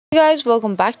Hey guys,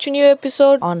 welcome back to a new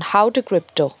episode on how to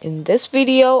crypto. In this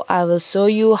video, I will show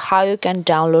you how you can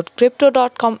download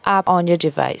crypto.com app on your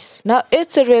device. Now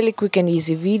it's a really quick and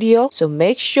easy video, so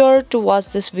make sure to watch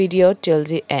this video till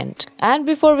the end. And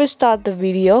before we start the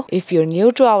video, if you're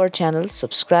new to our channel,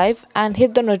 subscribe and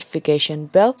hit the notification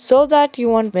bell so that you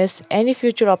won't miss any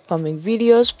future upcoming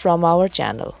videos from our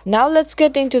channel. Now let's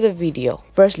get into the video.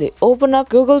 Firstly, open up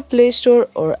Google Play Store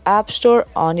or App Store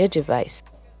on your device.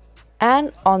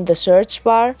 And on the search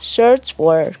bar, search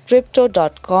for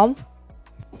crypto.com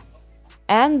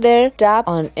and there tap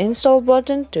on install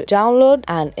button to download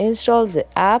and install the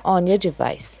app on your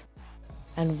device.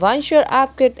 And once your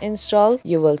app gets installed,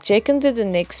 you will check into the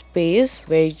next page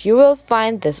where you will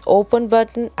find this open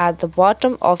button at the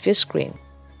bottom of your screen.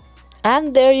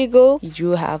 And there you go,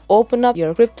 you have opened up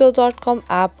your crypto.com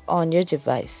app on your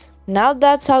device. Now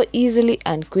that's how easily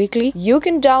and quickly you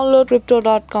can download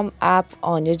crypto.com app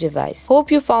on your device.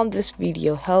 Hope you found this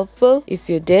video helpful. If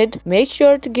you did, make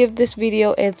sure to give this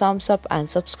video a thumbs up and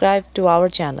subscribe to our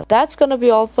channel. That's gonna be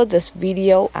all for this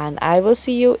video and I will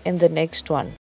see you in the next one.